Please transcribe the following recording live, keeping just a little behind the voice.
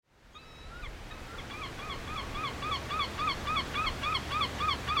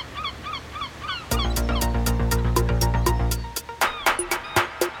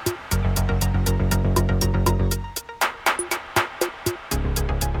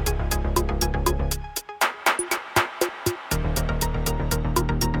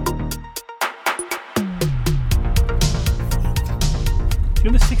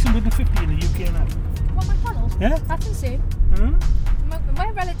Yeah? That's insane. Hmm? And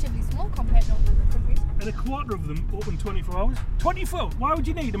we're relatively small compared to other countries. And a quarter of them open 24 hours. 24? Why would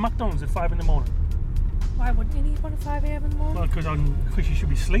you need a McDonald's at 5 in the morning? Why wouldn't you need one at 5 a.m. in the morning? Well, because you should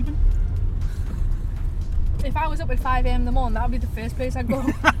be sleeping. If I was up at 5 a.m. in the morning, that would be the first place I'd go.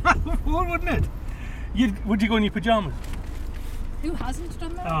 Well, wouldn't it? Would you go in your pyjamas? Who hasn't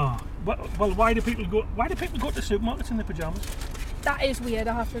done that? Oh, well, why do people go to supermarkets in their pyjamas? That is weird,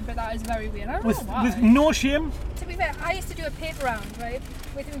 I have to admit, that is very weird. I don't know why. With no shame? To be fair, I used to do a paper round, right?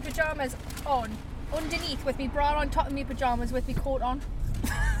 With my pyjamas on, underneath, with my bra on top of my pyjamas, with my coat on.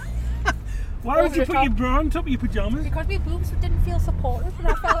 Why would you put your bra on top of your pyjamas? Because my boobs didn't feel supported and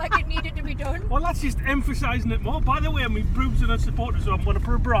I felt like it needed to be done. Well, that's just emphasising it more. By the way, my boobs are not supported, so I'm going to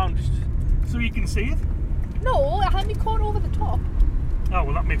put a bra on just so you can see it. No, I had my coat over the top. Oh,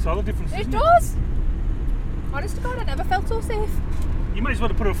 well, that makes all the difference. It does. Honest to God, I never felt so safe. You might as well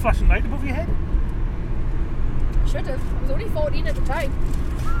have put a flashing light above your head. Should have. I was only 14 at the time.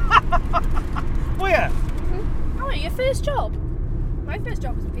 Oh, yeah. Mm-hmm. Oh, your first job? My first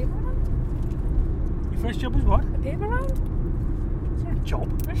job was a paper round. Your first job was what? A paper round? It's not a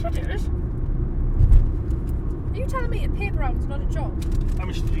job. Yes, it is. Are you telling me a paper round's not a job? How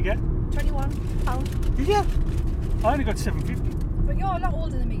much did you get? £21. Did you? I only got $7.50. But you're a lot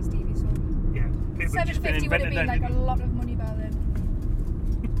older than me, Stevie, so... Yeah. Paper just been £7.50 would have invented been like a then, lot of money back then.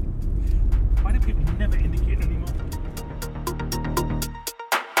 Why do people never indicate anymore?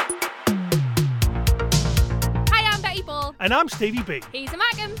 Hi, I'm Betty Ball. And I'm Stevie B. He's a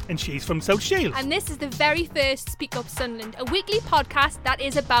Mackham. And she's from South Shields. And this is the very first Speak Up Sunderland, a weekly podcast that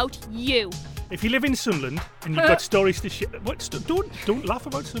is about you. If you live in Sunderland and you've got stories to share... Don't laugh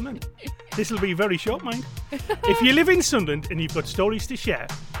about Sunderland. This will be very short, mind. If you live in Sunderland and you've got stories to share,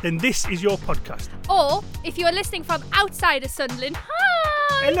 then this is your podcast. Or, if you are listening from outside of Sunderland,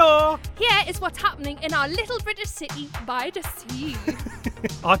 hi! Hello! Here is what's happening in our little British city by the sea.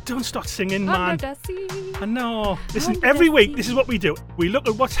 Oh, don't start singing, man. Under the sea. I know. Listen, Under every the week, sea. this is what we do. We look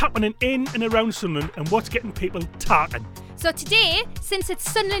at what's happening in and around Sunderland and what's getting people talking. So today, since it's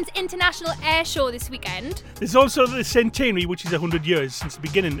Sunderland's International Air Show this weekend, There's also the centenary, which is 100 years since the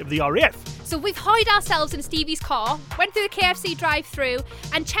beginning of the RAF. so we've hired ourselves in Stevie's car, went through the KFC drive-thru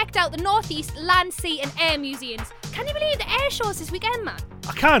and checked out the North East Land, Sea and Air Museums. Can you believe the air show's this weekend, man?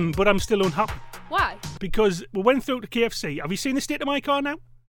 I can, but I'm still unhappy. Why? Because we went through the KFC. Have you seen the state of my car now?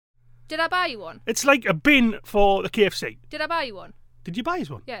 Did I buy you one? It's like a bin for the KFC. Did I buy you one? Did you buy us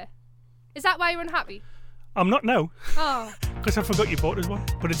one? Yeah. Is that why you're unhappy? I'm not now, Oh, because I forgot you bought us one.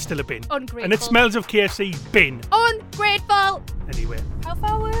 But it's still a bin. ungrateful. And it smells of KFC bin. Ungrateful! Anyway, How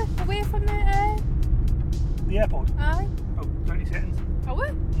far away from the airport. aye? Oh, 30 seconds. Are we?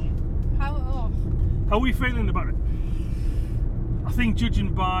 How How are we feeling about it? I think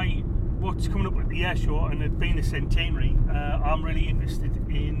judging by what's coming up at the air show and it being a centenary, I'm really interested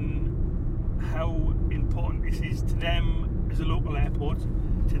in how important this is to them as a local airport,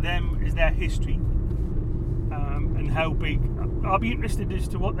 to them as their history, and how big. I'll be interested as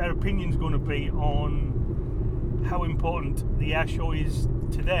to what their opinion's going to be on how important the air show is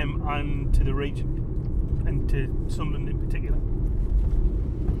to them and to the region, and to Sunderland in particular.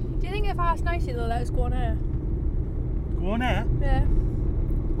 Do you think if I asked nicely they'll let us go on air? Go on air? Yeah.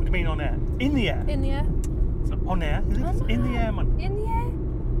 What do you mean on air? In the air? In the air. It's not on air, is it? It's in the air, man. In the air?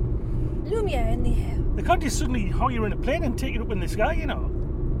 Lumiere in the air. They can't just suddenly hire you in a plane and take it up in the sky, you know.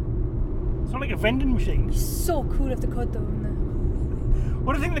 It's not like a vending machine. So cool if they could though, wouldn't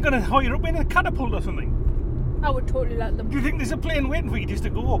What do you think they're going to hire up in a catapult or something? they? I would totally let them. Do you think there's a plane waiting for you just to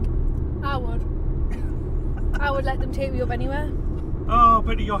go up? I would. I would let them take me up anywhere. Oh,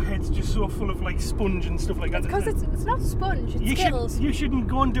 but your head's just so full of like sponge and stuff like that. Because it's not sponge, it's Skittles. You shouldn't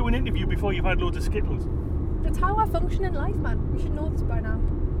go and do an interview before you've had loads of Skittles. That's how I function in life, man. You should know this by now.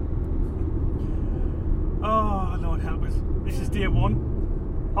 Oh, Lord help us. This is day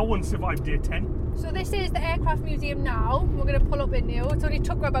 1. I won't survive day 10. So this is the Aircraft Museum now. We're going to pull up in here. It's only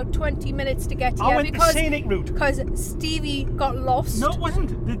took about 20 minutes to get I here went the scenic route. because Stevie got lost. No, it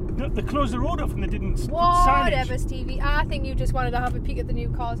wasn't. They closed the road off and they didn't put Whatever, signage. Stevie. I think you just wanted to have a peek at the new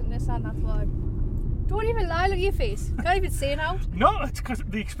cars in Nissan, that's why. Don't even lie, look at your face. Can't even say it out. No, it's because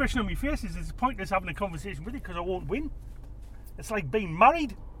the expression on my face is it's pointless having a conversation with you because I won't win. It's like being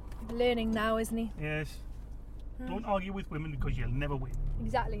married. Learning now, isn't he? Yes. Don't argue with women because you'll never win.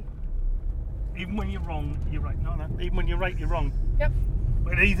 Exactly. Even when you're wrong, you're right. No. Even when you're right, you're wrong. Yep.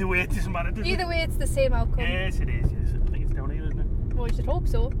 But either way, it doesn't matter, does it? Either way, it's the same outcome. Yes, it is. Yes, I think it's down here, isn't it? Well, you should hope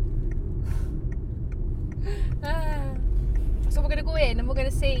so. So we're going to go in and we're going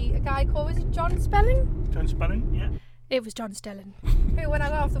to see a guy called, is it John Spelling? John Spelling, yeah. It was John Stelling. Who, when I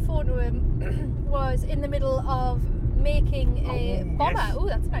got off the phone to him, was in the middle of making a bomber. yes. Oh,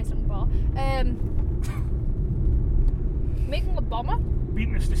 that's a nice looking bar. Making a bomber. Be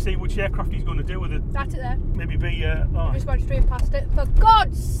interested to see which aircraft he's going to do with it. That's it there. Maybe be. I just went straight past it. For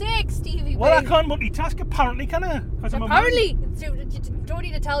God's sake, Stevie. Well, I babe. can't multitask apparently, can I? 'Cause I'm a man. Apparently, you don't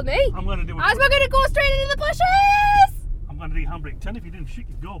need to tell me. I'm going to do it. As we're going to go straight into the bushes. I'm going to do handbrake 10 if you didn't shoot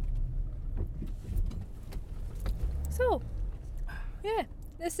your gob. So, yeah,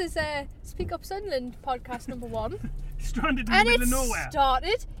 this is Speak Up Sunderland podcast number 1. Stranded in And the middle it of nowhere.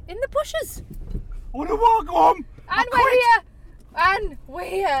 started in the bushes. I want to walk home. And we're here. And we're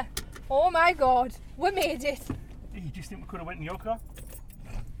here. Oh my God, we made it. You just think we could have went in your car?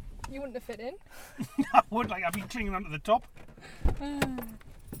 You wouldn't have fit in. I would, like, I'd be clinging onto the top.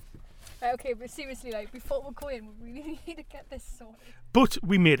 Right, okay, but seriously, like, before we go in, we really need to get this sorted. But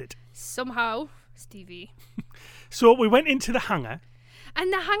we made it. Somehow, Stevie. So we went into the hangar.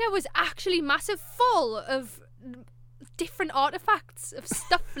 And the hangar was actually massive, full of different artifacts of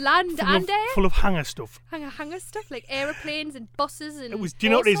stuff, land and air. Full of hangar stuff. Hangar stuff, like aeroplanes and buses and It was. Do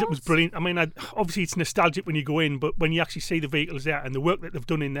you know what it is? It was sorts. brilliant. I mean, obviously it's nostalgic when you go in, but when you actually see the vehicles there and the work that they've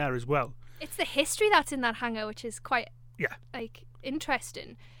done in there as well. It's the history that's in that hangar, which is quite Yeah. like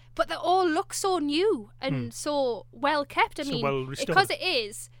interesting. But they all look so new and so well kept. I So mean, well restored. because it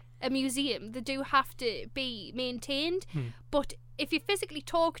is a museum, they do have to be maintained. But if you physically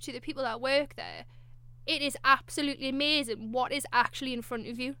talk to the people that work there, it is absolutely amazing what is actually in front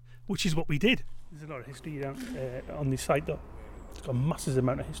of you. Which is what we did. There's a lot of history down on this site, though. It's got a massive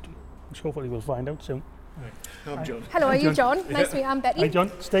amount of history, which hopefully we'll find out soon. I'm John. Hello, are you John? Nice to meet you. I'm Betty. Hi,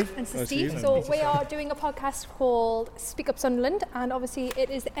 John. Steve. And this is Nice to Steve. meet you. So we are doing a podcast called Speak Up Sunderland, and obviously it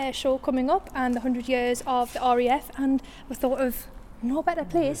is the air show coming up and the 100 years of the RAF, and we thought of no better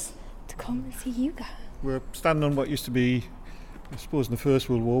place to come and see you guys. We're standing on what used to be, I suppose in the First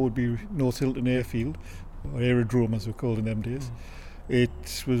World War, would be North Hilton Airfield, or Aerodrome as we were called in them days.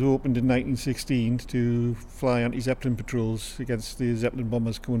 It was opened in 1916 to fly anti-Zeppelin patrols against the Zeppelin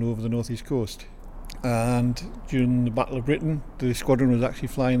bombers coming over the northeast coast. And during the Battle of Britain, the squadron was actually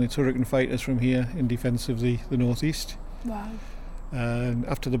flying the Hurricane fighters from here in defence of the northeast. Wow. And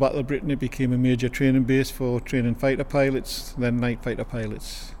after the Battle of Britain, it became a major training base for training fighter pilots, then night fighter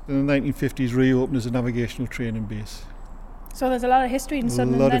pilots. In the 1950s, reopened as a navigational training base. So there's a lot of history in A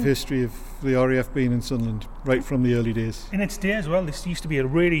Sunderland. lot of then. history of the RAF being in Sunderland, right from the early days. In its day as well, this used to be a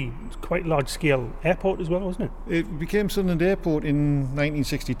really quite large-scale airport as well, wasn't it? It became Sunderland Airport in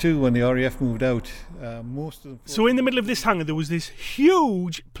 1962 when the RAF moved out. Most of the So in the middle of this hangar, there was this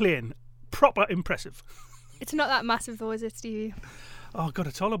huge plane, proper impressive. It's not that massive though, is it, Stevie? Oh God,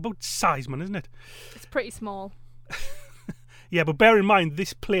 it's all about size, man, isn't it? It's pretty small. Yeah, but bear in mind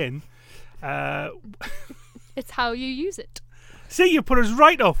this plane. It's how you use it. See, you put us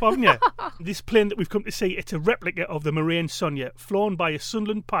right off, haven't you? This plane that we've come to see, it's a replica of the Marine Sonia, flown by a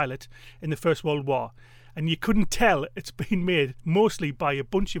Sunderland pilot in the First World War. And you couldn't tell it's been made mostly by a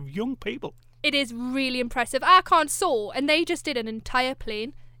bunch of young people. It is really impressive. I can't soar, and they just did an entire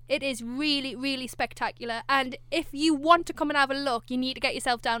plane. It is really, really spectacular. And if you want to come and have a look, you need to get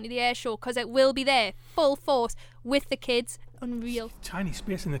yourself down to the air show because it will be there, full force, with the kids. Unreal. Tiny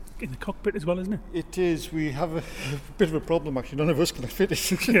space in the cockpit as well, isn't it? It is. We have a bit of a problem actually. None of us can fit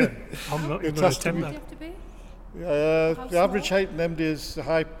it. Yeah. I'm not It even going has to to attempt Do that. you have to be? The average height in them days,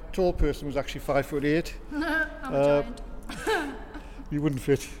 the tall person was actually 5'8". I'm a giant. You wouldn't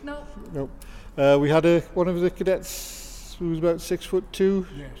fit. No. No. We had one of the cadets who was about 6'2",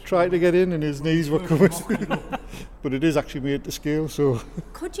 tried to get in and his knees were covered. But it is actually made to scale, so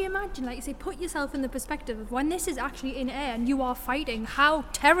Could you imagine, like you say, put yourself in the perspective of when this is actually in air and you are fighting, how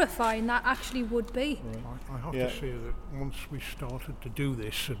terrifying that actually would be. I have Yeah. to say that once we started to do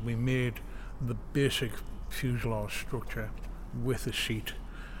this and we made the basic fuselage structure with a seat,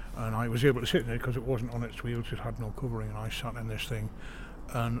 and I was able to sit in it because it wasn't on its wheels, it had no covering, and I sat in this thing,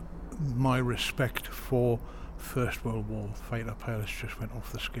 and my respect for First World War fighter pilots just went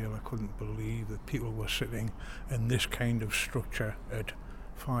off the scale. I couldn't believe that people were sitting in this kind of structure at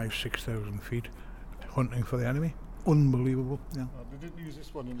 5,000-6,000 feet hunting for the enemy. Unbelievable. Yeah. they didn't use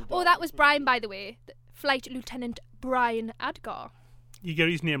this one in the Oh, that was Brian, by the way. Flight Lieutenant Brian Adgar. You get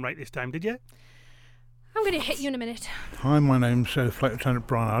his name right this time, did you? I'm going to hit you in a minute. Hi, my name's Flight Lieutenant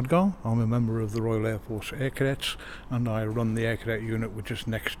Brian Adgar. I'm a member of the Royal Air Force Air Cadets, and I run the Air Cadet unit which is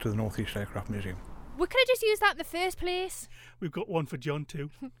next to the North East Aircraft Museum. We could have just used that in the first place. We've got one for John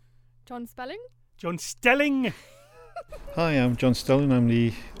too. John Spelling? John Stelling. Hi, I'm John Stelling. I'm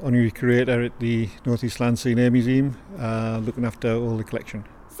the honorary curator at the North East Land Sea and Air Museum, looking after all the collection.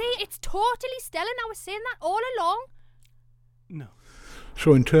 See, it's totally Stelling. I was saying that all along. No.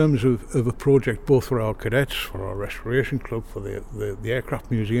 So in terms of a project both for our cadets, for our restoration club, for the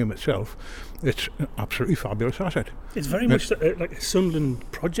aircraft museum itself, it's an absolutely fabulous asset. It's very much like a Sunderland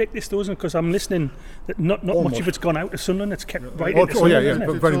project, this, though, isn't it? Because I'm listening that not much of it's gone out of Sunderland. It's kept right into Sunderland, isn't it?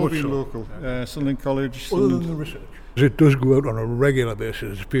 It's very all much been so. local. Sunderland College. Other than the research. It does go out on a regular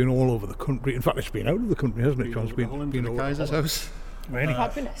basis. It's been all over the country. In fact, it's been out of the country, hasn't it, John? It's been over Kaiser's house. Really?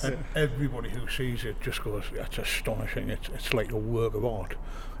 Fabulous. And everybody who sees it just goes, that's astonishing. It's like a work of art.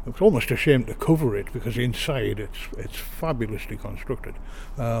 It's almost a shame to cover it because inside it's fabulously constructed.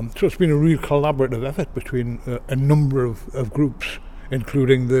 So it's been a real collaborative effort between a number of groups,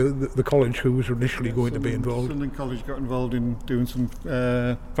 including the college who was initially going to be involved. Sunderland College got involved in doing some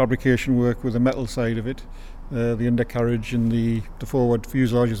fabrication work with the metal side of it. The undercarriage and the forward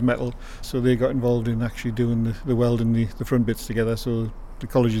fuselage is metal, so they got involved in actually doing the welding the front bits together. So the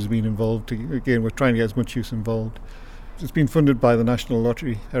college has been involved. Again, we're trying to get as much use involved. It's been funded by the National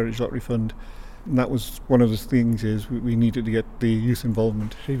Lottery, Heritage Lottery Fund, and that was one of the things is we needed to get the youth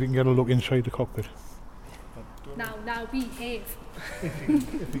involvement. See if you can get a look inside the cockpit. Now behave.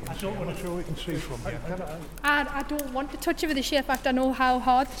 I don't want to show it and see from here. And I don't want to touch it with the sheer fact I know how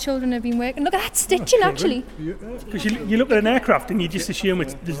hard the children have been working. Look at that stitching, actually. Because you look at an aircraft and you just assume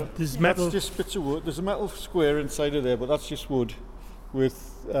there's metal. That's just bits of wood. There's a metal square inside of there, but that's just wood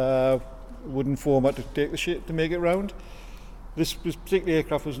with wooden format to take the shape to make it round. This particular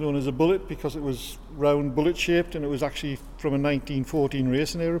aircraft was known as a Bullet because it was round bullet shaped, and it was actually from a 1914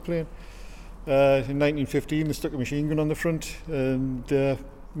 racing aeroplane. In 1915 they stuck a machine gun on the front and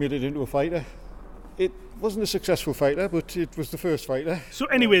made it into a fighter. It wasn't a successful fighter, but it was the first fighter. So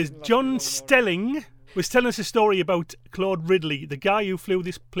anyways, John Stelling was telling us a story about Claude Ridley, the guy who flew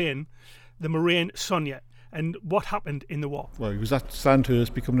this plane, the Marine Sonia, and what happened in the war. Well, he was at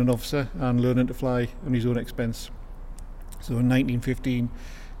Sandhurst becoming an officer and learning to fly on his own expense. So in 1915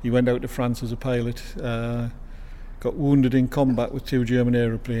 he went out to France as a pilot, got wounded in combat with 2 German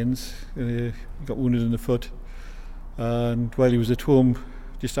aeroplanes. He got wounded in the foot, and while he was at home,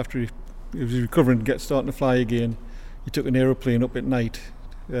 just after he was recovering and starting to fly again, he took an aeroplane up at night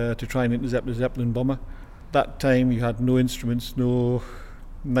to try and intercept a Zeppelin bomber. That time you had no instruments, no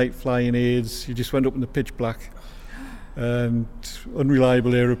night flying aids. You just went up in the pitch black and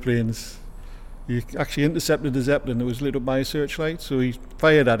unreliable aeroplanes. He actually intercepted the Zeppelin that was lit up by a searchlight, so he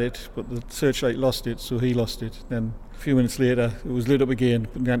fired at it, but the searchlight lost it, so he lost it. Then a few minutes later it was lit up again,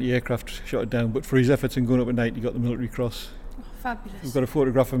 but the anti-aircraft shot it down. But for his efforts in going up at night, he got the Military Cross. Oh, fabulous. We've got a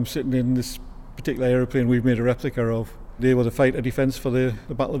photograph of him sitting in this particular aeroplane we've made a replica of. They were the fighter defence for the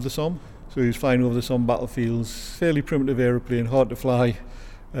Battle of the Somme. So he was flying over the Somme battlefields, fairly primitive aeroplane, hard to fly,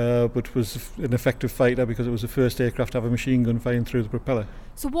 but was an effective fighter because it was the first aircraft to have a machine gun firing through the propeller.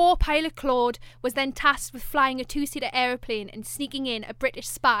 So war pilot Claude was then tasked with flying a 2-seater aeroplane and sneaking in a British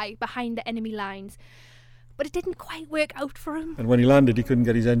spy behind the enemy lines. But it didn't quite work out for him. And when he landed, he couldn't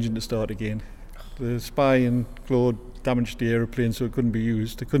get his engine to start again. The spy and Claude damaged the aeroplane so it couldn't be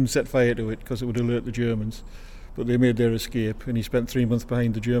used. They couldn't set fire to it because it would alert the Germans. But they made their escape, and he spent 3 months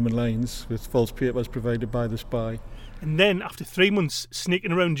behind the German lines with false papers provided by the spy. And then, after 3 months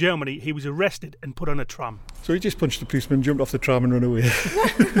sneaking around Germany, he was arrested and put on a tram. So he just punched the policeman, jumped off the tram and ran away.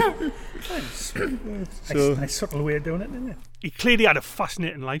 Nice subtle way of doing it, isn't it? He clearly had a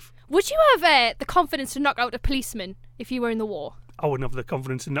fascinating life. Would you have the confidence to knock out a policeman if you were in the war? I wouldn't have the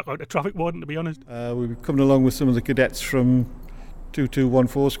confidence to knock out a traffic warden, to be honest. We were coming along with some of the cadets from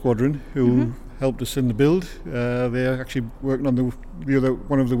 2214 Squadron who helped us in the build. They're actually working on the other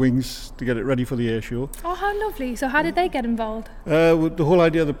one of the wings to get it ready for the air show. Oh, how lovely. So how did they get involved? The whole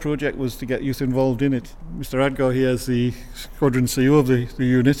idea of the project was to get youth involved in it. Mr. Adgar here is the squadron CEO of the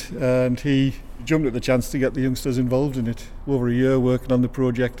unit, and he jumped at the chance to get the youngsters involved in it. Over a year working on the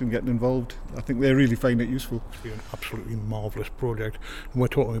project and getting involved. I think they really find it useful. It's been an absolutely marvellous project. And we're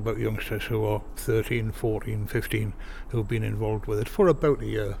talking about youngsters who are 13, 14, 15 who've been involved with it for about a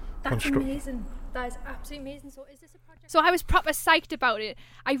year. That's amazing. That is absolutely amazing. So is this a project? So I was proper psyched about it.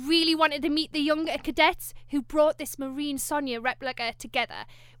 I really wanted to meet the younger cadets who brought this Marine Sonia replica together.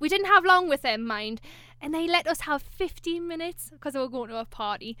 We didn't have long with them, mind, and they let us have 15 minutes because they were going to a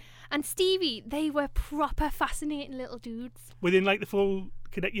party. And Stevie, they were proper fascinating little dudes. Within like the full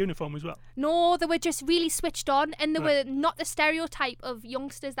cadet uniform as well? No, they were just really switched on, and they were not the stereotype of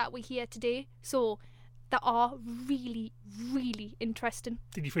youngsters that we hear today. So that are really, really interesting.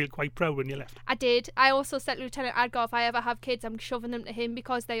 Did you feel quite proud when you left? I did. I also said to Lieutenant Adgar, if I ever have kids, I'm shoving them to him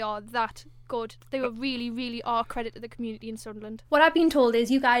because they are that good. They were really, really are credit to the community in Sunderland. What I've been told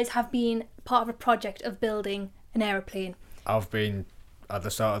is you guys have been part of a project of building an aeroplane. I've been at the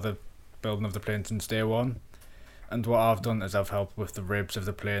start of the building of the plane since day one. And what I've done is I've helped with the ribs of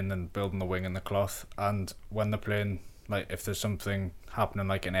the plane and building the wing and the cloth. And when the plane, like if there's something happening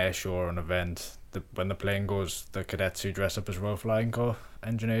like an air show or an event, when the plane goes, the cadets who dress up as Royal Flying Corps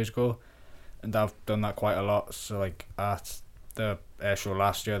engineers go. And I've done that quite a lot. So like at the air show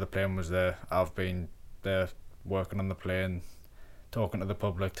last year, the plane was there. I've been there working on the plane, talking to the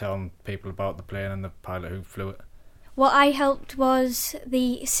public, telling people about the plane and the pilot who flew it. What I helped was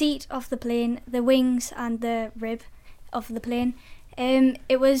the seat of the plane, the wings and the rib of the plane.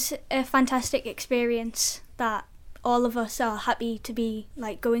 It was a fantastic experience that all of us are happy to be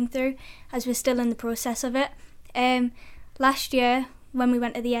like going through, as we're still in the process of it. Last year, when we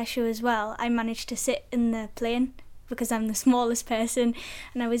went to the air show as well, I managed to sit in the plane because I'm the smallest person,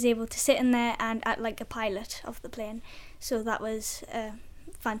 and I was able to sit in there and act like a pilot of the plane. So that was a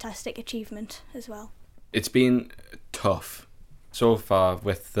fantastic achievement as well. It's been tough so far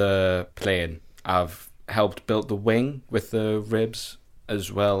with the plane. I've helped build the wing with the ribs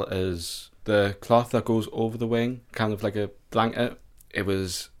as well as the cloth that goes over the wing, kind of like a blanket. It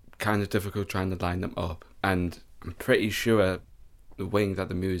was kind of difficult trying to line them up, and I'm pretty sure the wing that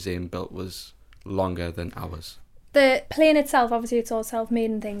the museum built was longer than ours. The plane itself, obviously it's all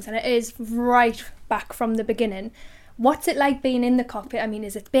self-made and things, and it is right back from the beginning. What's it like being in the cockpit? I mean,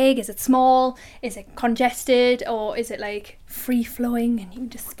 is it big? Is it small? Is it congested? Or is it like free-flowing and you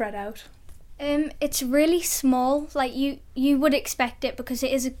just spread out? It's really small. Like you would expect it because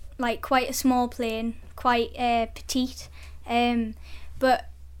it is like quite a small plane, quite petite. But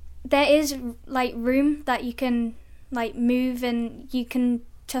there is like room that you can like move, and you can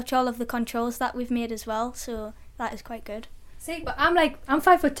touch all of the controls that we've made as well. So that is quite good. See, but I'm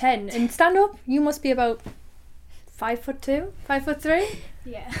 5'10", and stand up, you must be about 5'2", 5'3".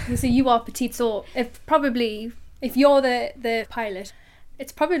 Yeah. So you are petite. So if you're the pilot,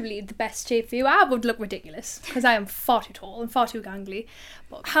 it's probably the best shape for you. I would look ridiculous because I am far too tall and far too gangly.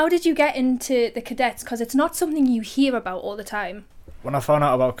 But how did you get into the cadets? Because it's not something you hear about all the time. When I found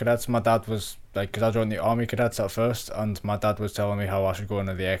out about cadets, my dad was like, because I joined the Army Cadets at first, and my dad was telling me how I should go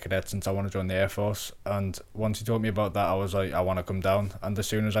into the Air Cadets since I want to join the Air Force. And once he told me about that, I was like, I want to come down. And as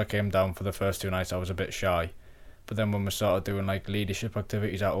soon as I came down for the first 2 nights, I was a bit shy. But then when we started doing like leadership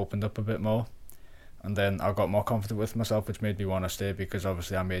activities, I opened up a bit more. And then I got more confident with myself, which made me want to stay, because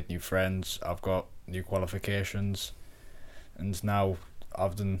obviously I made new friends, I've got new qualifications, and now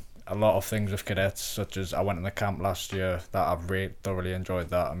I've done a lot of things with cadets, such as I went in the camp last year that I've really thoroughly enjoyed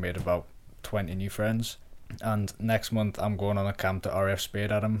that. I made about 20 new friends. And next month I'm going on a camp to RAF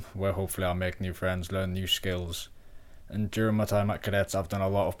Spade Adam, where hopefully I'll make new friends, learn new skills. And during my time at cadets, I've done a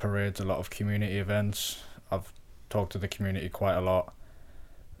lot of parades, a lot of community events. I've talked to the community quite a lot.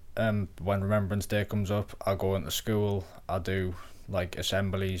 When Remembrance Day comes up, I go into school, I do like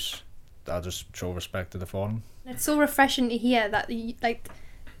assemblies, I just show respect to the fallen. It's so refreshing to hear that like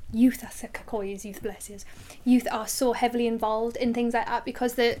youth, I call you youth, bless you, youth are so heavily involved in things like that,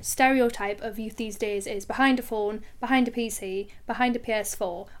 because the stereotype of youth these days is behind a phone, behind a PC, behind a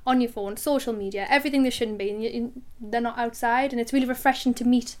PS4, on your phone, social media, everything they shouldn't be, and they're not outside. And it's really refreshing to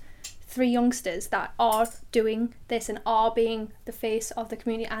meet 3 youngsters that are doing this and are being the face of the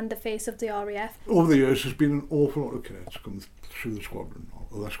community and the face of the RAF. Over the years, there's been an awful lot of cadets come through the squadron,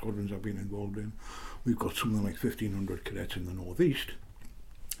 or other squadrons I've been involved in. We've got something like 1,500 cadets in the northeast,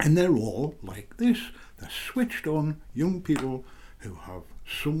 and they're all like this. They're switched on young people who have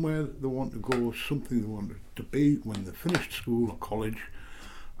somewhere they want to go, something they want to be when they've finished school or college,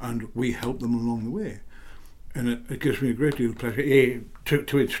 and we help them along the way. And it gives me a great deal of pleasure,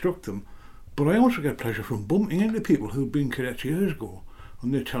 to instruct them, but I also get pleasure from bumping into people who've been cadets years ago,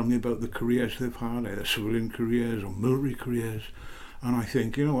 and they tell me about the careers they've had, either civilian careers or military careers, and I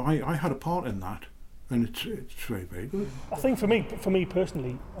think, I had a part in that, and it's very, very good. I think for me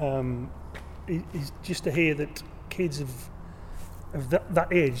personally, is just to hear that kids of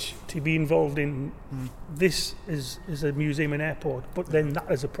that age to be involved in this as a museum and airport, but then that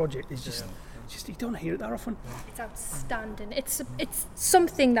as a project is just you don't hear it that often. It's outstanding. It's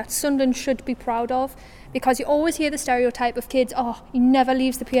something that Sunderland should be proud of, because you always hear the stereotype of kids, oh, he never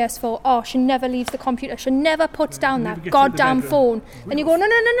leaves the PS4, oh, she never leaves the computer, she never puts down that goddamn phone. And you go,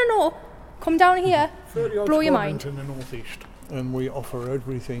 no, come down here, blow your mind. In the northeast, and we offer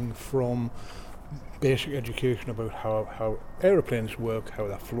everything from basic education about how aeroplanes work, how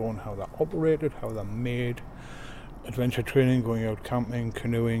they're flown, how they're operated, how they're made, adventure training, going out camping,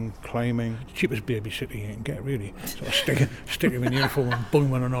 canoeing, climbing. Cheapest babysitting you can get, really. So stick them in uniform and bung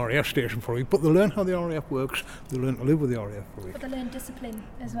them on an RAF station for a week. But they learn how the RAF works, they learn to live with the RAF for a week. But they learn discipline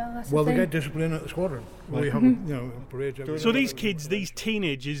as well, that's well, the they thing. get discipline at the squadron. We have, parades every So these kids, these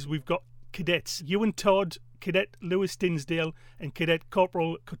teenagers, we've got cadets. You and Todd Cadet Lewis Dinsdale and Cadet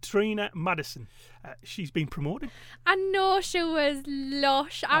Corporal Katrina Madison. She's been promoted. I know she was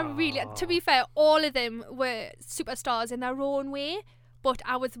lush. To be fair, all of them were superstars in their own way. But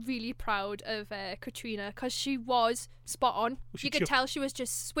I was really proud of Katrina because she was spot on. You could tell she was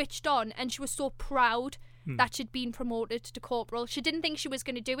just switched on, and she was so proud that she'd been promoted to corporal. She didn't think she was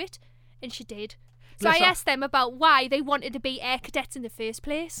going to do it, and she did. So I asked them about why they wanted to be air cadets in the first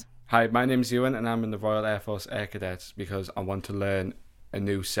place. Hi, my name's Ewan and I'm in the Royal Air Force Air Cadets because I want to learn a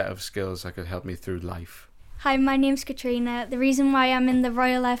new set of skills that could help me through life. Hi, my name's Katrina. The reason why I'm in the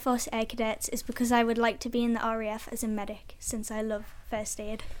Royal Air Force Air Cadets is because I would like to be in the RAF as a medic, since I love first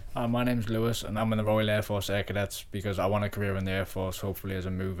aid. My name's Lewis and I'm in the Royal Air Force Air Cadets because I want a career in the Air Force, hopefully as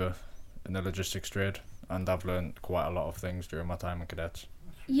a mover in the logistics trade, and I've learned quite a lot of things during my time in cadets.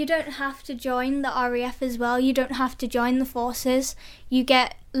 You don't have to join the RAF as well. You don't have to join the forces. You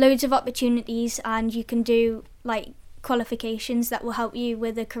get loads of opportunities and you can do like qualifications that will help you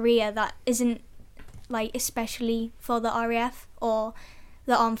with a career that isn't like especially for the RAF or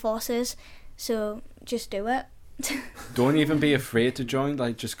the armed forces. So just do it. Don't even be afraid to join.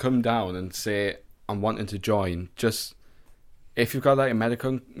 Like, just come down and say, I'm wanting to join. Just, if you've got like a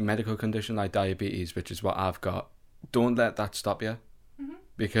medical condition like diabetes, which is what I've got, don't let that stop you.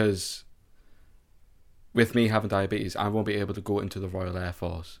 Because with me having diabetes, I won't be able to go into the Royal Air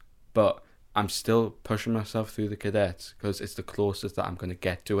Force. But I'm still pushing myself through the cadets because it's the closest that I'm going to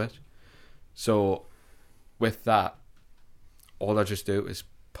get to it. So with that, all I just do is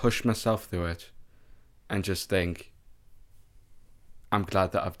push myself through it and just think, I'm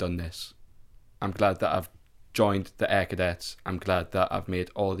glad that I've done this. I'm glad that I've joined the Air Cadets. I'm glad that I've made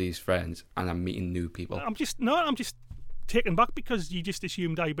all these friends and I'm meeting new people. I'm just taken back because you just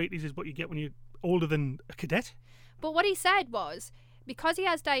assume diabetes is what you get when you're older than a cadet. But what he said was, because he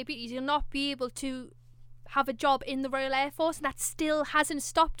has diabetes, he'll not be able to have a job in the Royal Air Force, and that still hasn't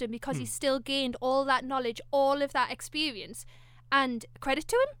stopped him because he's still gained all that knowledge, all of that experience, and credit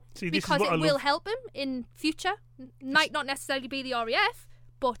to him. Because it will help him in future. Might not necessarily be the RAF,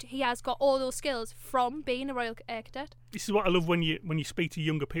 but he has got all those skills from being a Royal Air Cadet. This is what I love when you speak to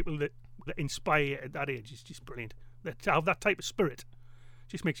younger people that inspire you at that age. It's just brilliant. To have that type of spirit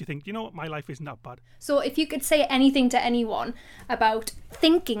just makes you think, you know what, my life isn't that bad. So if you could say anything to anyone about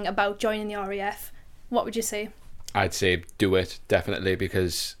thinking about joining the RAF, what would you say? I'd say do it, definitely,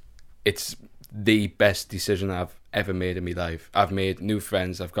 because it's the best decision I've ever made in my life. I've made new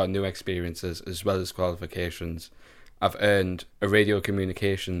friends, I've got new experiences as well as qualifications. I've earned a radio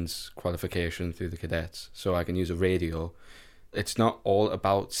communications qualification through the cadets, so I can use a radio. It's not all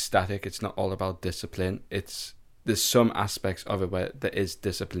about static, it's not all about discipline. There's some aspects of it where there is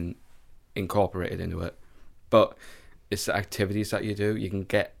discipline incorporated into it, but it's the activities that you do. You can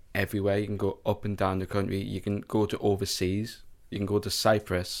get everywhere. You can go up and down the country. You can go to overseas. You can go to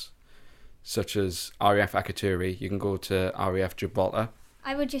Cyprus, such as RAF Akrotiri. You can go to RAF Gibraltar.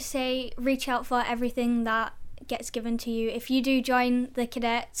 I would just say reach out for everything that gets given to you. If you do join the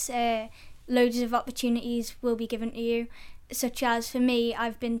cadets, loads of opportunities will be given to you, such as for me,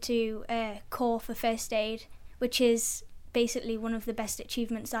 I've been to Corps for first aid, which is basically one of the best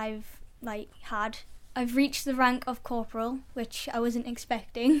achievements I've had. I've reached the rank of corporal, which I wasn't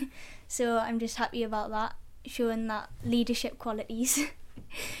expecting, so I'm just happy about that, showing that leadership qualities.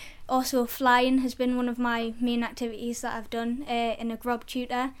 Also, flying has been one of my main activities that I've done. In a Grob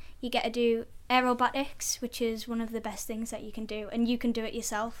tutor, you get to do aerobatics, which is one of the best things that you can do, and you can do it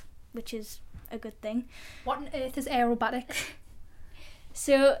yourself, which is a good thing. What on earth is aerobatics?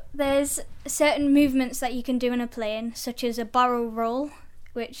 So there's certain movements that you can do in a plane, such as a barrel roll,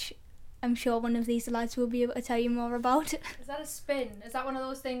 which I'm sure one of these lads will be able to tell you more about. Is that a spin? Is that one of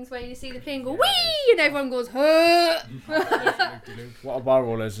those things where you see the plane go whee and everyone goes huh? What a barrel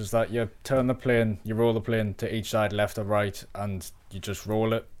roll is that you turn the plane, you roll the plane to each side, left or right, and you just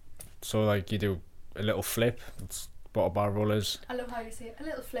roll it. So like you do a little flip. That's what a barrel roll is. I love how you say it. A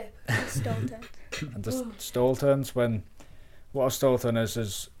little flip. Stall turn. And the stall turns what a stall turn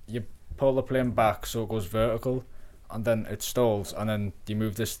is you pull the plane back so it goes vertical, and then it stalls, and then you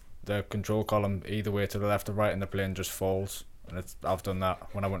move the control column either way to the left or right, and the plane just falls. And I've done that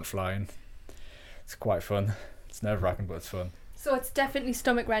when I went flying. It's quite fun. It's nerve-wracking, but it's fun. So it's definitely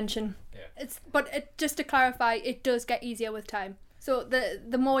stomach wrenching. Yeah. Just to clarify, it does get easier with time. So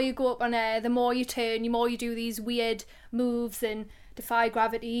the more you go up on air, the more you turn, the more you do these weird moves and defy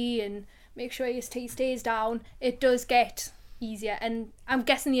gravity and make sure your stays down. It does get easier, and I'm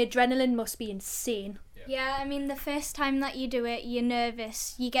guessing the adrenaline must be insane. Yeah, I mean, the first time that you do it, you're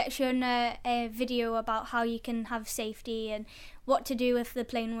nervous. You get shown a video about how you can have safety and what to do if the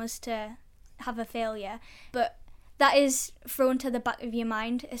plane was to have a failure, but that is thrown to the back of your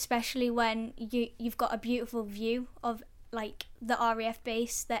mind, especially when you've got a beautiful view of like the RAF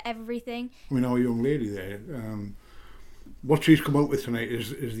base, the everything. I mean, our young lady there, what she's come out with tonight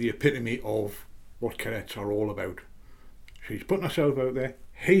is the epitome of what cadets are all about. She's putting herself out there,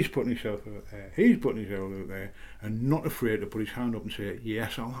 he's putting himself out there, he's putting himself out there, and not afraid to put his hand up and say,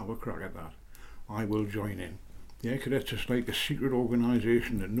 yes, I'll have a crack at that. I will join in. The Air Cadets is like a secret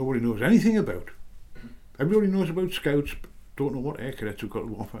organisation that nobody knows anything about. Everybody knows about Scouts, but don't know what Air Cadets have got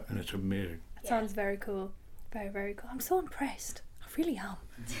to offer, and it's amazing. That sounds very cool. Very, very cool. I'm so impressed. I really am.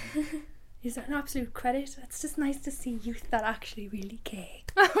 Is an absolute credit. It's just nice to see youth that actually really care.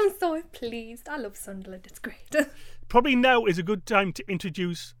 I'm so pleased. I love Sunderland. It's great. Probably now is a good time to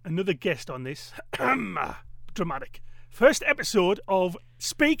introduce another guest on this dramatic first episode of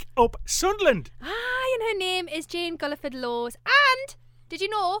Speak Up Sunderland. And her name is Jane Gulliford-Laws. And did you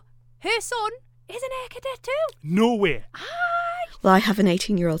know her son is an Air Cadet too? No way. Well, I have an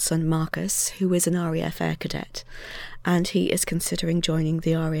 18-year-old son, Marcus, who is an RAF Air Cadet, and he is considering joining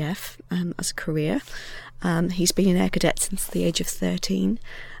the RAF as a career. He's been an Air Cadet since the age of 13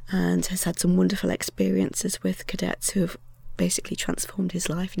 and has had some wonderful experiences with cadets who have basically transformed his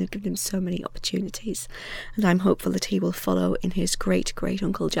life and have given him so many opportunities. And I'm hopeful that he will follow in his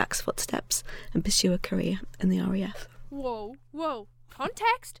great-great-uncle Jack's footsteps and pursue a career in the RAF. Whoa.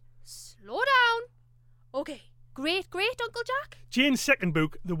 Context. Slow down. Okay. Great-great-uncle Jack? Jane's second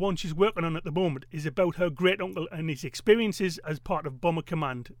book, the one she's working on at the moment, is about her great-uncle and his experiences as part of Bomber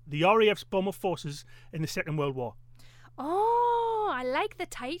Command, the RAF's bomber forces in the Second World War. Oh, I like the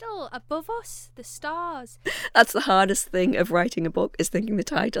title. Above Us, the Stars. That's the hardest thing of writing a book, is thinking the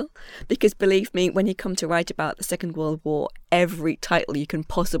title. Because believe me, when you come to write about the Second World War, every title you can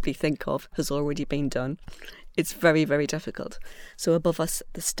possibly think of has already been done. It's very, very difficult. So Above Us,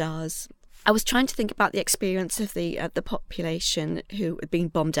 the Stars. I was trying to think about the experience of the population who had been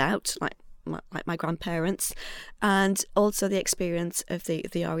bombed out, like my grandparents, and also the experience of the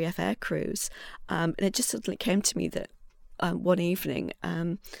RAF air crews. And it just suddenly came to me that one evening,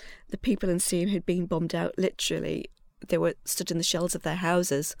 the people in Seam who'd been bombed out, literally, they were stood in the shells of their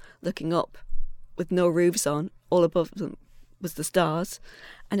houses, looking up, with no roofs on. All above them was the stars,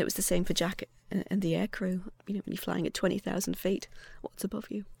 and it was the same for Jack and the air crew. You know, when you're flying at 20,000 feet, what's above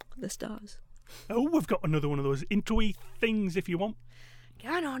you? The stars. Oh, we've got another one of those intro-y things if you want.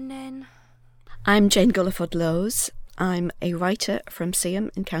 Get on then. I'm Jane Gulliford-Laws. I'm a writer from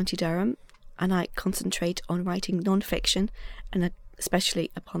Seaham in County Durham, and I concentrate on writing non-fiction, and especially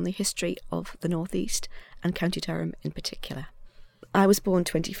upon the history of the North East and County Durham in particular. I was born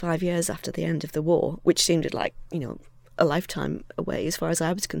 25 years after the end of the war, which seemed like, a lifetime away as far as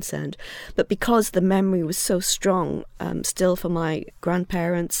I was concerned. But because the memory was so strong, still for my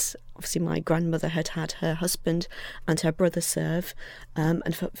grandparents, obviously my grandmother had her husband and her brother serve,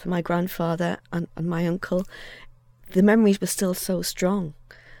 and for my grandfather and my uncle, the memories were still so strong.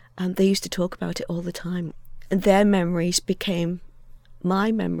 They used to talk about it all the time. And their memories became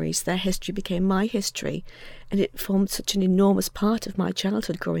my memories, their history became my history, and it formed such an enormous part of my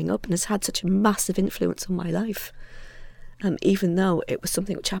childhood growing up and has had such a massive influence on my life. Even though it was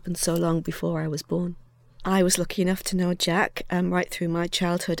something which happened so long before I was born. I was lucky enough to know Jack right through my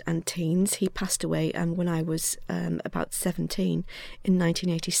childhood and teens. He passed away when I was about 17 in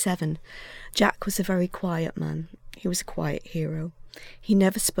 1987. Jack was a very quiet man. He was a quiet hero. He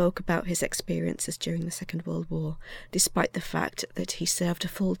never spoke about his experiences during the Second World War, despite the fact that he served a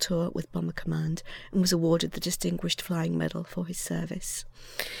full tour with Bomber Command and was awarded the Distinguished Flying Medal for his service.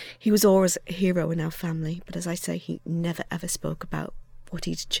 He was always a hero in our family, but as I say, he never ever spoke about what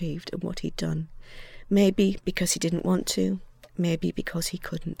he'd achieved and what he'd done. Maybe because he didn't want to, maybe because he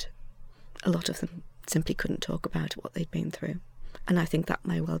couldn't. A lot of them simply couldn't talk about what they'd been through, and I think that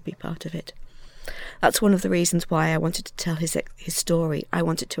may well be part of it. That's one of the reasons why I wanted to tell his story. I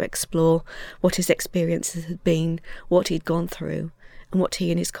wanted to explore what his experiences had been, what he'd gone through, and what he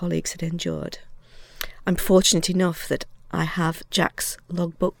and his colleagues had endured. I'm fortunate enough that I have Jack's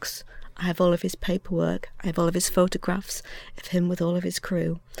logbooks, I have all of his paperwork, I have all of his photographs of him with all of his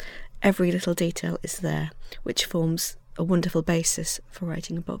crew. Every little detail is there, which forms a wonderful basis for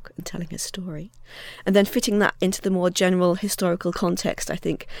writing a book and telling his story. And then fitting that into the more general historical context, I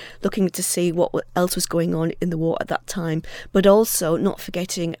think, looking to see what else was going on in the war at that time, but also not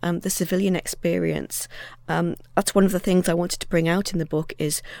forgetting the civilian experience. That's one of the things I wanted to bring out in the book,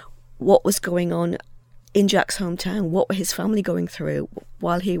 is what was going on in Jack's hometown. What were his family going through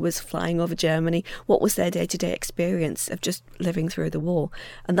while he was flying over Germany? What was their day-to-day experience of just living through the war?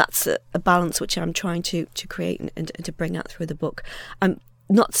 And that's a balance which I'm trying to create and to bring out through the book.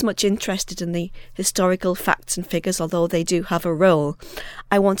 not so much interested in the historical facts and figures, although they do have a role.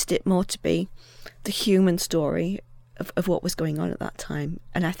 I wanted it more to be the human story of what was going on at that time.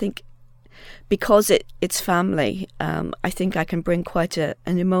 And I think because it's family, I think I can bring quite an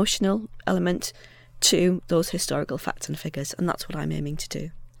emotional element to those historical facts and figures, and that's what I'm aiming to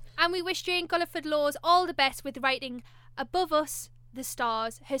do. And we wish Jane Gulliford-Laws all the best with writing Above Us, the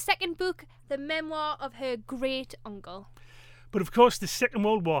Stars, her second book, the memoir of her great uncle. But of course, the Second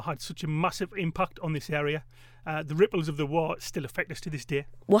World War had such a massive impact on this area. The ripples of the war still affect us to this day.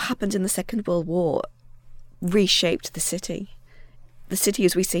 What happened in the Second World War reshaped the city. The city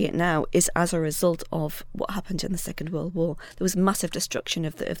as we see it now is as a result of what happened in the Second World War. There was massive destruction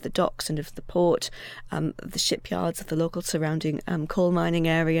of the docks and of the port, the shipyards, of the local surrounding coal mining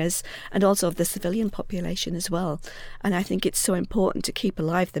areas, and also of the civilian population as well. And I think it's so important to keep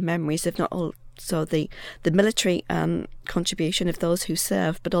alive the memories of not all so the military contribution of those who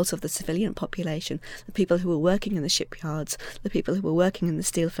served, but also of the civilian population, the people who were working in the shipyards, the people who were working in the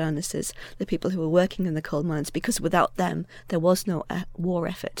steel furnaces, the people who were working in the coal mines, because without them there was no war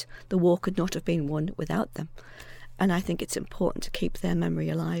effort. The war could not have been won without them. And I think it's important to keep their memory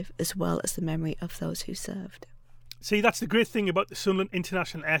alive as well as the memory of those who served. See, that's the great thing about the Sunderland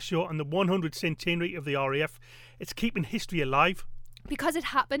International Airshow and the 100th centenary of the RAF. It's keeping history alive. Because it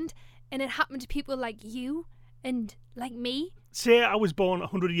happened, and it happened to people like you and like me. Say I was born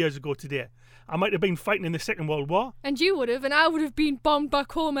 100 years ago today. I might have been fighting in the Second World War. And you would have, and I would have been bombed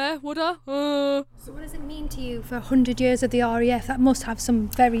back home, would I? So what does it mean to you for 100 years of the RAF? That must have some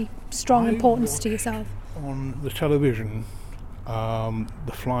very strong importance to yourself. On the television,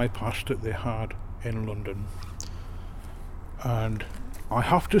 the fly past that they had in London. And I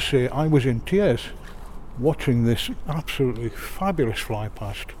have to say, I was in tears watching this absolutely fabulous fly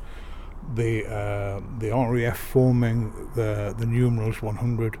past. The RAF forming the numerals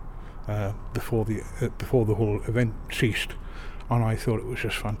 100 before the whole event ceased, and I thought it was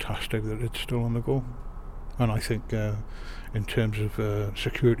just fantastic that it's still on the go. And I think in terms of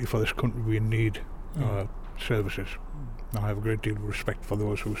security for this country, we need services. I have a great deal of respect for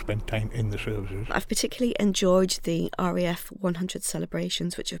those who spend time in the services. I've particularly enjoyed the RAF 100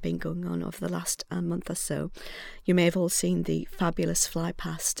 celebrations which have been going on over the last month or so. You may have all seen the fabulous fly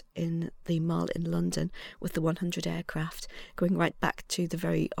past in the Mall in London with the 100 aircraft, going right back to the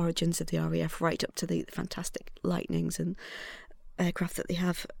very origins of the RAF, right up to the fantastic Lightnings and aircraft that they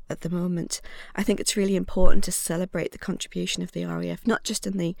have at the moment. I think it's really important to celebrate the contribution of the RAF, not just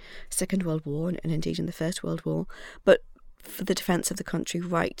in the Second World War and indeed in the First World War, but for the defence of the country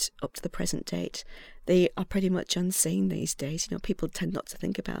right up to the present date. They are pretty much unseen these days. You know, people tend not to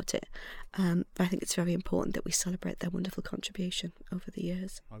think about it. But I think it's very important that we celebrate their wonderful contribution over the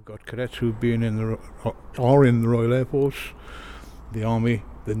years. I've got cadets who've been are in the Royal Air Force, the Army,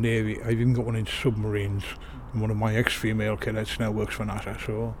 the Navy. I've even got one in submarines. And one of my ex-female cadets now works for NASA.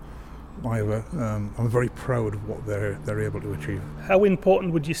 So I'm very proud of what they're able to achieve. How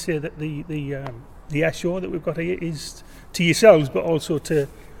important would you say that the air show that we've got here is to yourselves, but also to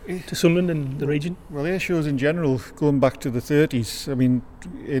Sunderland and the region? Well, air shows in general, going back to the 30s. I mean,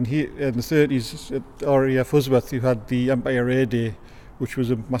 in the 30s at RAF Usworth, you had the Empire Air Day, which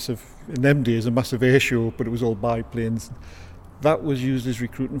was in them days, a massive air show, but it was all biplanes. That was used as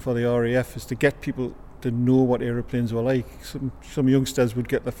recruiting for the RAF, is to get people to know what aeroplanes were like. Some youngsters would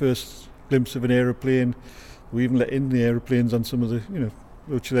get their first glimpse of an aeroplane. We even let in the aeroplanes on some of the,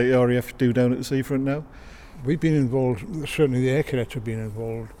 which the RAF do down at the seafront now. We've been involved, certainly the air cadets have been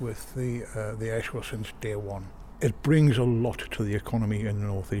involved with the air show since day one. It brings a lot to the economy in the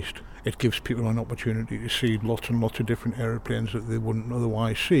North East. It gives people an opportunity to see lots and lots of different aeroplanes that they wouldn't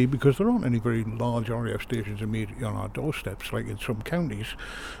otherwise see, because there aren't any very large RAF stations immediately on our doorsteps like in some counties.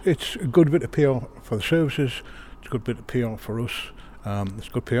 It's a good bit of PR for the services, it's a good bit of PR for us, it's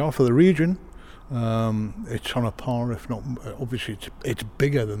good PR for the region. It's on a par, if not, obviously it's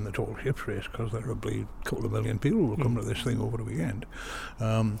bigger than the total ships race, because there are a couple of million people who will come to this thing over the weekend.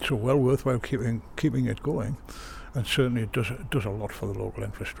 So well worthwhile keeping it going, and certainly it does a lot for the local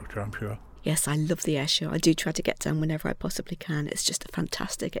infrastructure, I'm sure. Yes, I love the air show. I do try to get down whenever I possibly can. It's just a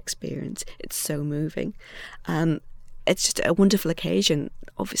fantastic experience. It's so moving. It's just a wonderful occasion.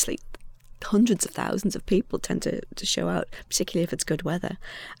 Obviously, hundreds of thousands of people tend to show out, particularly if it's good weather.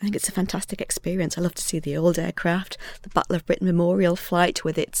 I think it's a fantastic experience. I love to see the old aircraft, the Battle of Britain Memorial flight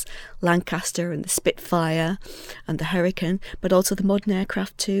with its Lancaster and the Spitfire and the Hurricane, but also the modern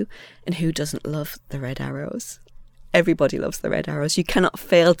aircraft too. And who doesn't love the Red Arrows? Everybody loves the Red Arrows. You cannot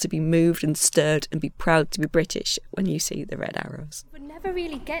fail to be moved and stirred and be proud to be British when you see the Red Arrows. You would never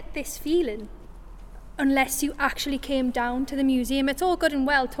really get this feeling unless you actually came down to the museum. It's all good and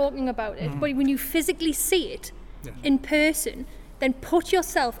well talking about it, but when you physically see it in person, then put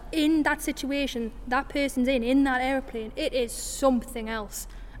yourself in that situation that person's in that aeroplane. It is something else.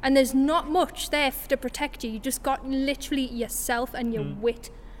 And there's not much there to protect you. You just got literally yourself and your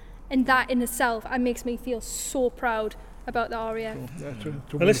wit. And that in itself, it makes me feel so proud about the RAF.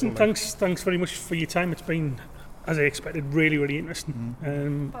 Well, listen, thanks very much for your time. It's been, as I expected, really, really interesting.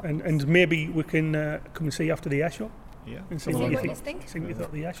 And maybe we can come and see you after the air show. Yeah. And see what you think. See what you thought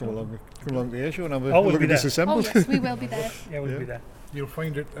of the air show. Come along to the air show and have a we'll look be at this assembled. Oh yes, we will be there. Yeah, we'll be there. You'll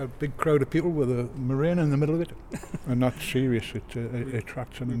find it a big crowd of people with a marina in the middle of it, and that's serious. It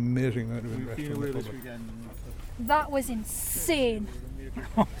attracts an amazing amount of interest from the public. That was insane.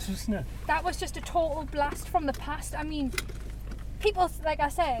 Wasn't it? That was just a total blast from the past. I mean, people, like I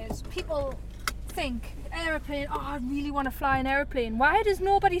said, people think aeroplane, oh, I really want to fly an aeroplane. Why does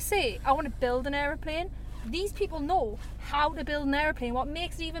nobody say, I want to build an aeroplane? These people know how to build an aeroplane. What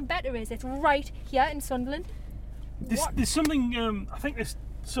makes it even better is it's right here in Sunderland. There's something, I think there's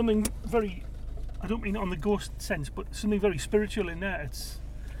something very, I don't mean on the ghost sense, but something very spiritual in there.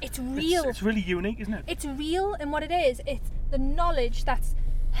 It's real. It's really unique, isn't it? It's real, and what it is, it's the knowledge that's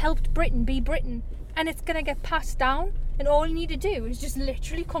helped Britain be Britain, and it's going to get passed down, and all you need to do is just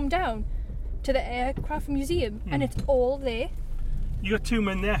literally come down to the Aircraft Museum, and it's all there. You got two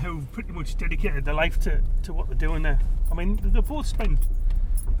men there who pretty much dedicated their life to what they're doing there. I mean, they've both spent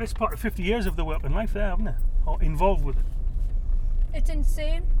the best part of 50 years of their working life there, haven't they? Or involved with it. It's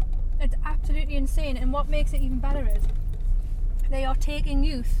insane. It's absolutely insane, and what makes it even better is they are taking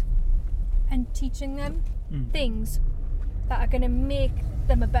youth and teaching them things that are going to make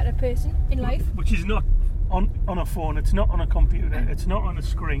them a better person in life. Which is not on a phone, it's not on a computer, it's not on a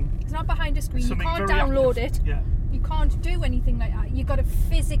screen. It's not behind a screen, you Something can't very download active. it. Yeah. You can't do anything like that. You've got to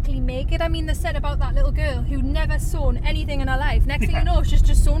physically make it. I mean, they said about that little girl who never sewn anything in her life. Next thing you know, she's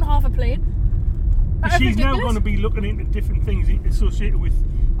just sewn half a plane. But she's now going to be looking into different things associated with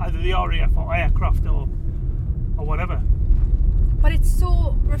either the RAF or aircraft or whatever. But it's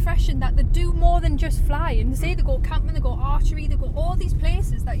so refreshing that they do more than just fly. And they say they go camping, they go archery, they go all these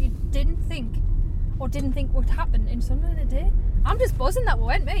places that you didn't think would happen in Sunderland a day. I'm just buzzing that we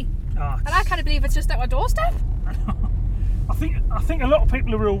went, me. And I can't believe it's just at our doorstep. I think a lot of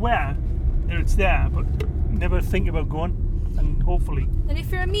people are aware that it's there, but never think about going. And hopefully. And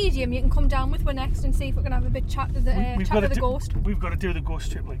if you're a medium, you can come down with one next and see if we can have a bit chat to the ghost. We've got to do the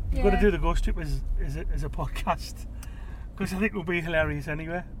ghost trip. We've got to do the ghost trip as a podcast, because I think it will be hilarious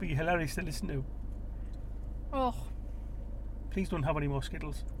anyway. Be hilarious to listen to. Oh. Please don't have any more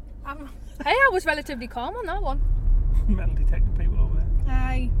Skittles. Hey, I was relatively calm on that one. Metal detecting people over there.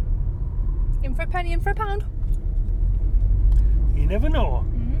 Aye. In for a penny, in for a pound. You never know.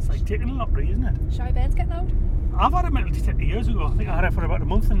 It's like taking a lottery, isn't it? Shy Ben's getting out. I've had a metal detector years ago. I think I had it for about a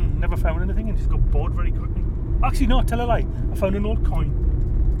month and never found anything and just got bored very quickly. Actually, no, tell a lie. I found an old coin,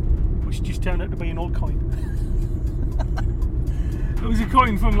 which just turned out to be an old coin. It was a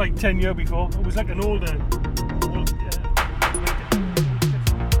coin from like 10 years before. It was like an older.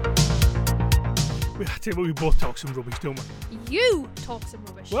 We both talk some rubbish, don't we? You talk some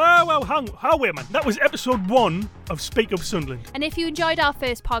rubbish. Well, wait, man. That was episode 1 of Speak Up Sunderland. And if you enjoyed our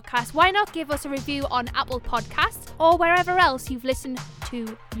first podcast, why not give us a review on Apple Podcasts or wherever else you've listened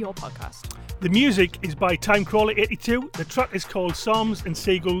to your podcast. The music is by Timecrawler82. The track is called Psalms and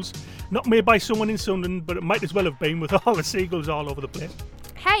Seagulls. Not made by someone in Sunderland, but it might as well have been with all the seagulls all over the place.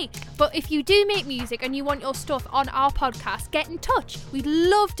 Hey, but if you do make music and you want your stuff on our podcast, get in touch. We'd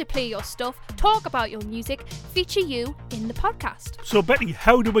love to play your stuff, talk about your music, feature you in the podcast. So Betty,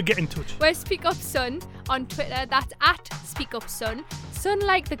 how do we get in touch? We're Speak Up Sun on Twitter. That's at Speak Up Sun. Sun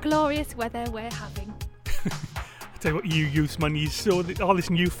like the glorious weather we're having. I tell you what, you youths, man, you saw all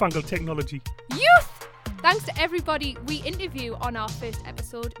this newfangled technology. Youth! Thanks to everybody we interview on our first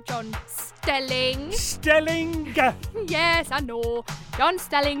episode. John Stelling. Stelling! Yes, I know. John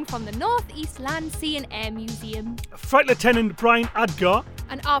Stelling from the North East Land Sea and Air Museum. Flight Lieutenant Brian Adgar.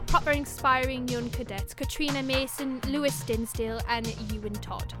 And our proper inspiring young cadets, Katrina Mason, Lewis Dinsdale and Ewan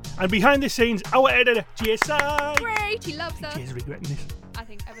Todd. And behind the scenes, our editor, JSI. Great, he loves us. Jay's regretting this. I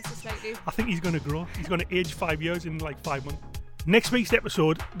think ever so slightly. I think he's going to grow. He's going to age 5 years in like 5 months. Next week's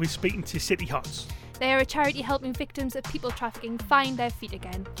episode, we're speaking to City Hearts. They are a charity helping victims of people trafficking find their feet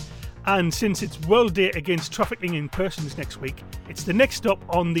again. And since it's World Day Against Trafficking in Persons next week, it's the next stop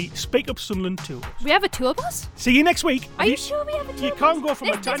on the Speak Up Sunderland tour. We have a tour bus? See you next week. Are you sure we have a tour bus? You can't go from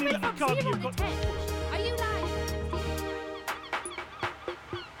Let's a tiny just little went from car. 0 You've to got 10.